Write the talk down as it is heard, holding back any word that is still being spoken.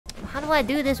want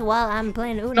to do this while I'm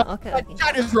playing Uno. No, Okay.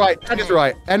 that is right. That is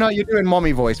right. Enna, you're doing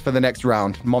mommy voice for the next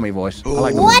round. Mommy voice. I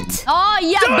like the What? Oh,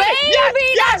 yeah,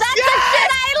 baby! That's the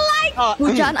shit I like!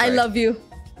 Fuu-chan, I love you.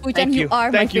 Fuu-chan, you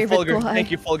are my favorite boy.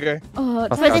 Thank you, Fulgur. Oh,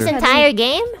 For this entire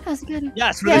game? How's it going?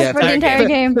 Yes, for Yes, this for the entire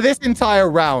game. For this entire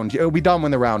round. It'll be done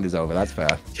when the round is over. That's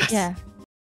fair. Yeah.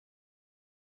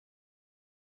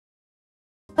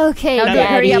 Okay, Now,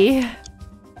 Daddy. hurry up.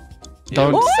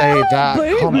 Don't say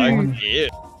that. Come on. Yeah.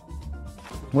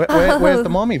 Where's the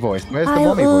mommy voice? Where's the I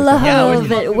mommy voice? love Yeah, where's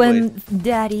the it mommy when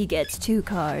Daddy gets 2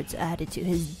 cards added to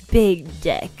his big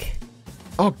deck.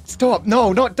 Oh, stop.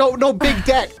 No, no big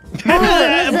deck.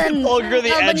 Listen, Fulgur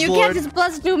the Alban, you edgelord. can't just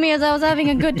blast to me as I was having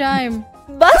a good time.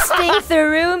 Busting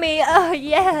through me. Oh,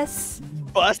 yes.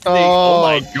 Busting. Oh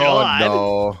my god.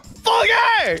 No.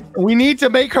 Fulgur! We need to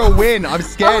make her win. I'm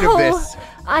scared of this.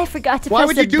 I forgot to Why press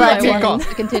would the you do that, button. I want us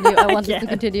to continue. I want us to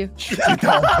continue.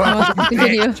 I want us to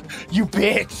continue. You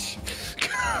bitch.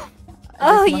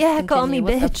 Oh, This must yeah, call continue.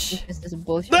 me What's up bitch. with this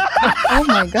bullshit? Oh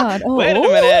my god. Oh. Wait a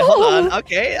minute. Hold on.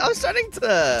 Okay, I'm starting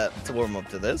to warm up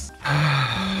to this.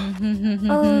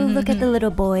 Oh, look at the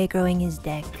little boy growing his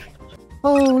deck.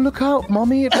 Oh, look out,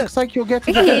 mommy. It looks like you're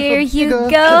getting a Here you bigger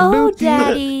go, booty.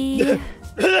 Daddy.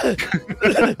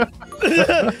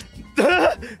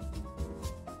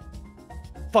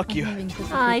 Fuck you.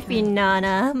 Hi,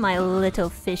 Finana, my little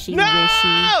fishy wishy.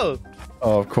 No!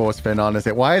 Oh, of course, Finana's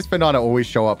it. Why does Finana always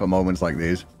show up at moments like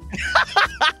these?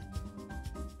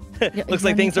 Looks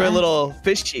like things are a little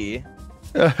fishy.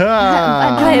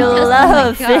 I Oh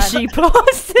love my God. fishy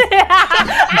posts.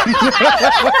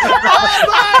 Oh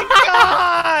my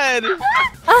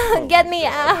god! Get me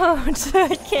out.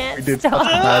 I can't We did such a stop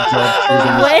bad job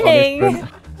choosing this winning.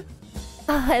 punishment.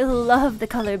 Oh, I love the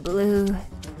color blue.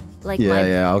 Like my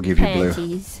Yeah, I'll give you blue.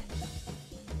 panties.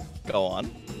 Go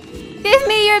on. Give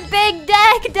me your big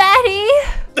deck, Daddy.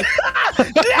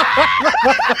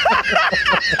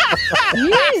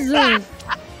 Jesus.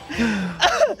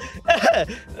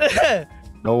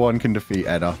 No one can defeat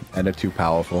Enna. Enna too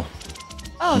powerful.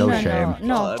 Oh, No no, shame.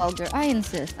 no, Fulgur. I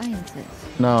insist. I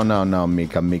insist. No,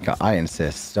 Mika. I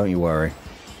insist. Don't you worry.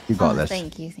 You got this.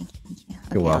 Thank you. You're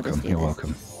Okay, I'll welcome. just do You're this.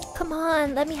 welcome. Come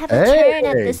on, let me have a turn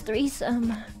at this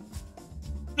threesome.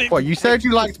 What, you said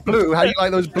you liked blue. How do you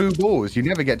like those blue balls? You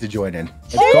never get to join in.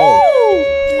 Let's go.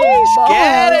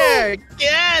 Get her!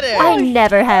 Get her! I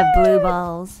never have blue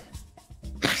balls.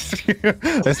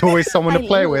 There's always someone to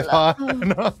play with, huh? No,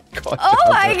 God Oh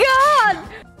damn it. my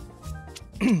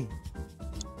god!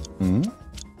 Hmm?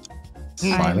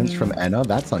 Silence from Enna?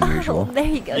 That's unusual. Oh, there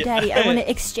you go, Daddy. I want to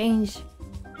exchange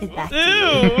it back to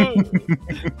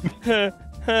you.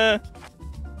 Ew!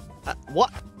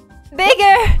 What?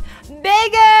 Bigger!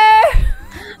 Bigger!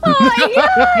 Oh my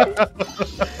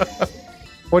god!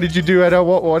 What did you do, Enna?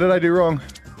 What did I do wrong?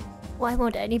 Why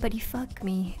won't anybody fuck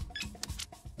me?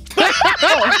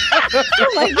 Oh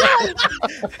my god!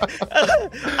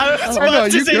 I was Enna,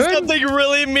 about to you say good? something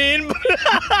really mean, but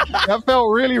That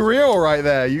felt really real right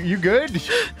there. You good?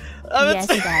 Yes,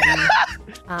 Daddy.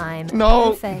 I'm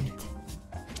No. perfect.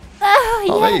 Oh,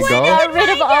 Oh, there yes! you go. Got rid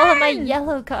of all of my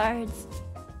yellow cards.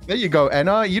 There you go,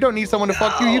 Enna. You don't need someone to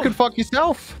fuck you. You can fuck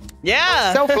yourself.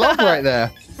 yeah. Self-love right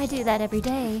there. I do that every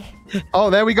day. Oh,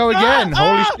 there we go again.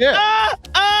 Holy shit.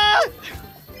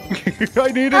 I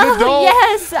need an adult. Oh,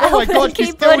 yes! Oh my Alban, god, she's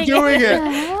keep still putting doing it.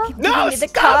 Keep No, giving me the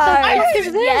stop it. cards.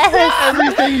 Yes!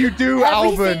 Everything you do,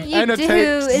 Alban. Everything you Enna do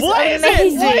takes. is What is it?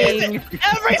 amazing. What is it?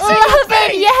 Every single Love it!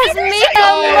 thing! Yes, Mika,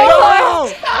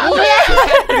 Oh, more! what is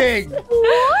happening?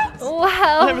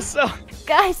 Wow. I'm so...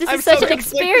 Guys, this I'm is such so an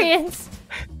conflicted. experience.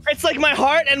 It's like my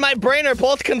heart and my brain are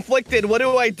both conflicted. What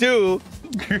do I do?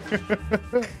 Mika,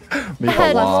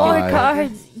 Add more why?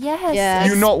 cards. Yes. Yeah.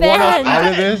 You not want us expand.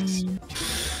 out of this?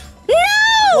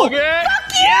 No! Okay.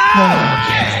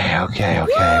 Yeah. Okay.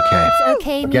 It's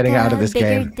okay, Mika. getting out of this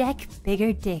bigger game. deck,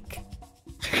 bigger dick.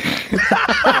 Is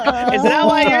that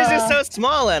why yours is so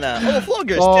small, Enna? Oh,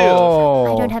 Fulgur's too.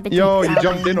 Oh, I don't have a yo, dick, you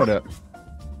jumped in on it.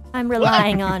 I'm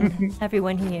relying on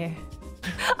everyone here.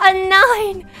 A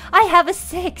 9! I have a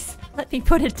 6. Let me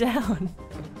put it down.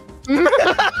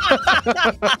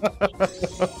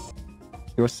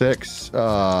 You're 6.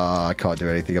 I can't do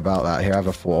anything about that. Here, I have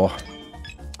a 4.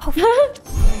 Oh.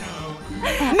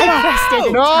 I pressed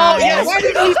it. No! yes. Why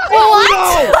didn't you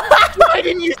What? Why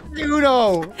didn't you say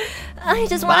Uno? I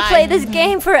just want to play this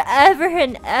game forever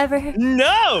and ever.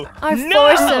 No! Our no!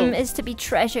 foursome is to be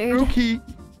treasured. Uki,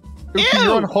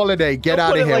 you're on holiday. Get Don't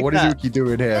out put of it here. like What is that. Uki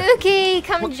doing here? Uki,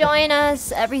 come join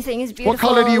us. Everything is beautiful.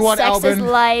 color do you want, Sex is Alban?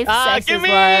 life. Sex Give is me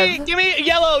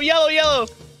love. yellow.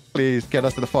 Please get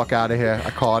us the fuck out of here. I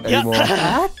can't anymore.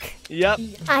 Fuck. Yep.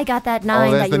 I got that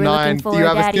 9 there's that you the were 9. looking for, Do you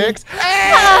have Daddy. a 6?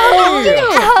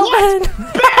 Oh, Alban.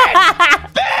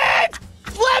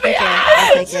 Let me out!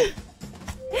 I'll take it.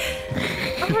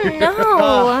 Oh,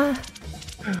 no.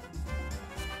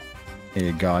 Here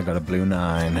you go. I got a blue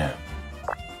 9.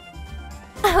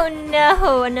 Oh,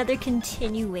 no. Another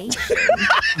continuation.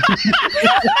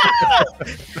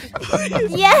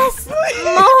 Yes. More.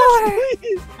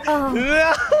 Oh.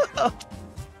 No!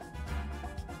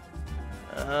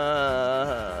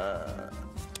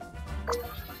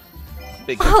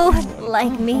 Big Oh,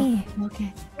 like me.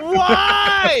 Okay.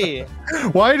 Why?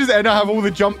 Why does Enna have all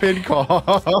the jump in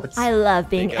cards? I love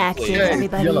being Big active, please. Yeah, it's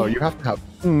everybody. yellow. You have to have.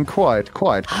 Quiet.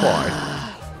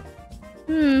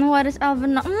 What is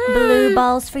Alban? Blue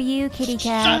balls for you, kitty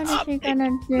cat. What is she gonna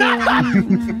do?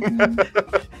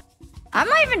 I'm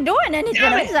not even doing anything.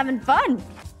 I'm just having fun.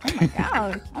 Oh my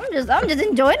god. I'm just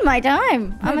enjoying my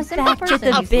time. I'm a simple Back to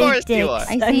person. the Of big course you dicks. are.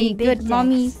 I see big good dicks.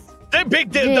 mommies. The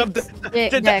big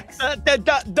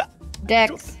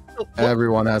Decks.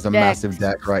 Everyone has a Deck. massive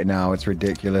deck right now. It's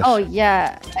ridiculous. Oh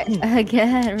yeah.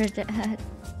 Again.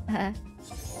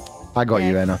 I got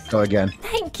you, Deck. Enna. Go again.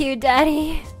 Thank you,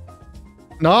 Daddy.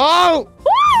 No!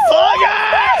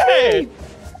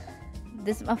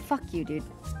 This. Fuck you, dude.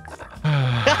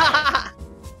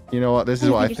 You know what? This is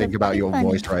I what I think think you're so about your funny.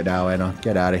 voice right now, Enna.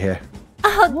 Get out of here.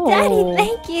 Oh, Whoa. Daddy,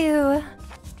 thank you.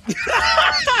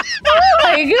 Oh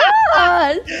my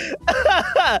god.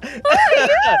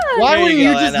 Why Here wouldn't you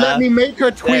you go, just Enna. let me make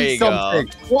her There tweet you go. something?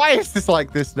 Why is this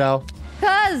like this now?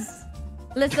 Cause,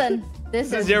 listen, this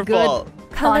This is is your good. fault.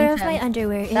 Color of my Content.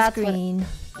 underwear is That's what- green.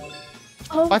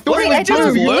 Oh, I thought Wait, it I was thought it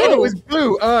was blue. You said blue. it was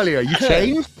blue earlier. You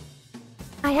changed?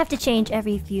 I have to change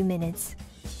every few minutes.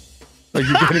 Are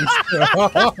you getting it's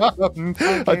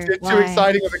too why?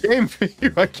 exciting of a game for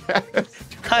you, I guess.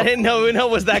 I didn't know Uno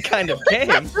was that kind of game.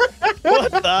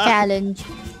 What the? challenge.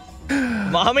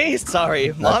 Mommy?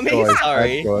 Sorry. Mommy? That's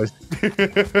Sorry. yours.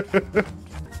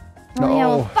 Oh yeah,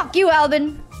 well, fuck you,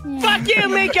 Alban. Yeah. Fuck you,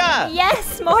 Mika!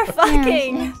 Yes, more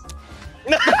fucking.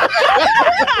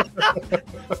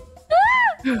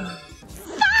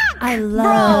 I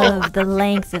love the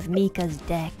length of Mika's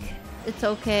deck. It's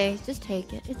okay. Just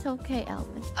take it. It's okay,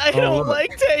 Alban. I don't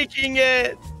like taking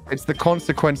it. It's the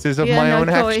consequences of You my have own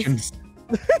no choice. actions.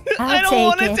 I don't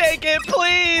want to take it,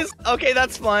 please. Okay,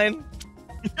 that's fine.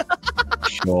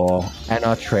 Sure.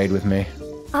 Enna, trade with me.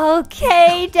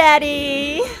 Okay,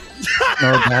 Daddy.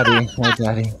 No, daddy. No,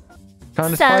 daddy.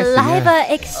 Kind of spicy, yeah. Saliva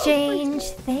exchange.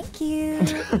 Thank you.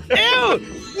 Ew!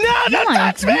 No, don't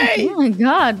touch me! Oh my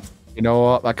god. You know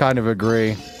what? I kind of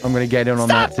agree. I'm going to get in on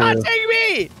Stop that too. touching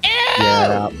me! Ew!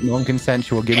 Yeah,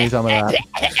 non-consensual. Give me some of that.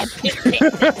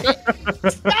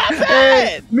 Stop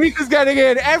Hey, it! Mika's getting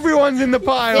in. Everyone's in the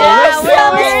pile. Yeah, Let's so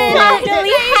go. it's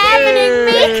finally happening,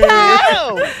 Mika. Ew!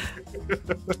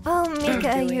 Oh,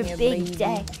 Mika, doing your it, big baby.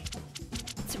 deck.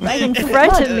 It's right in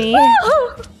front of me.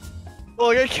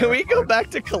 Well, can we go back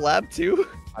to collab too?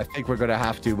 I think we're going to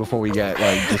have to before we get,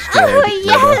 like, destroyed. Oh,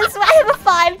 yes, I have a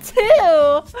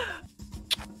 5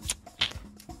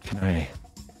 too. Hey.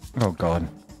 Oh, God.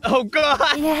 Oh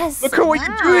god! Yes. Look at what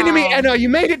you're doing to me, Wow. Enna. You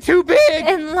made it too big.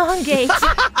 Elongate.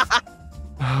 Oh,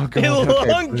 God. Okay,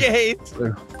 Elongate!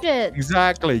 Shit.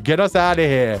 Exactly. Get us out of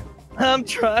here. I'm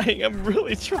trying. I'm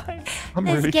really trying. I'm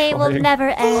This really game will trying. never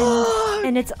end,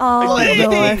 and it's all Please.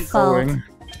 your fault. Going.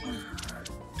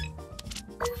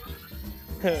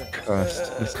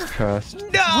 Cursed. This is cursed. Oh,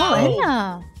 No!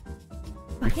 Enna.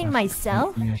 Fucking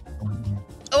myself?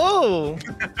 Oh!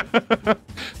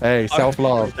 Hey,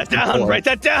 self-love. Write that down! Write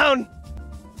that down!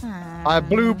 I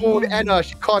blue balled Enna.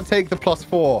 She can't take the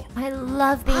 +4. I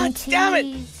love being Ah, teased. damn it!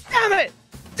 Damn it!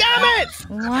 Damn it!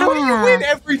 How do you win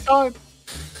every time?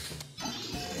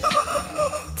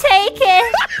 Take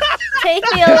it! Take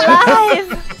me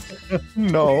alive!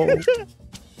 No.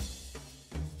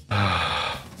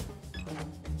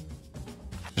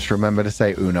 Just remember to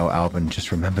say Uno, Alban.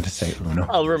 Just remember to say Uno.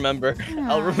 I'll remember.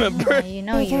 I'll remember. You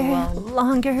know you Bigger, won't.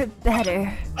 longer,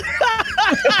 better.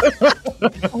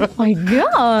 Oh my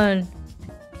god.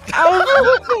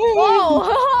 Whoa.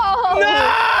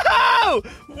 No!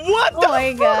 What the Oh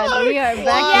my god, fuck? we are back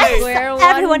Why? to square one.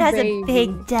 Everyone has baby. a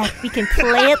big deck. We can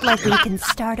play it like we can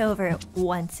start over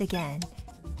once again.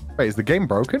 Wait, is the game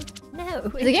broken?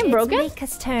 No, Is the game broken? It's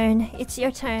Mika's turn. It's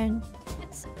your turn.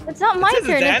 It's not my This is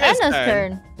turn, Anna's it's Enna's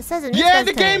turn. turn. It says it's Yeah, Mika's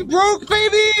the turn. game broke,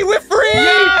 baby! We're free!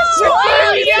 Yes!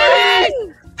 Oh, Yes!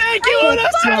 Thank you, Uno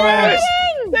servers!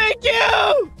 Dang! Thank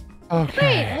you!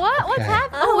 Okay. Wait, what? What's okay.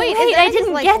 happening? Oh, wait, is I that just,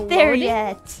 didn't like, get there loading?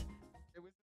 yet.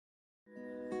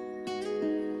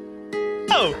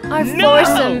 Our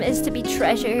foursome is to be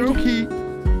treasured. Uki,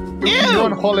 you're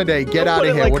on holiday. Get out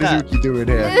of here. Like what is Uki doing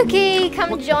here? Uki,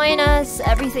 come join us.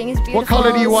 Everything is beautiful. What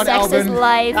color do you want, Sex Alban? is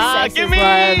life. Sex is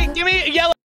love. Give me yellow.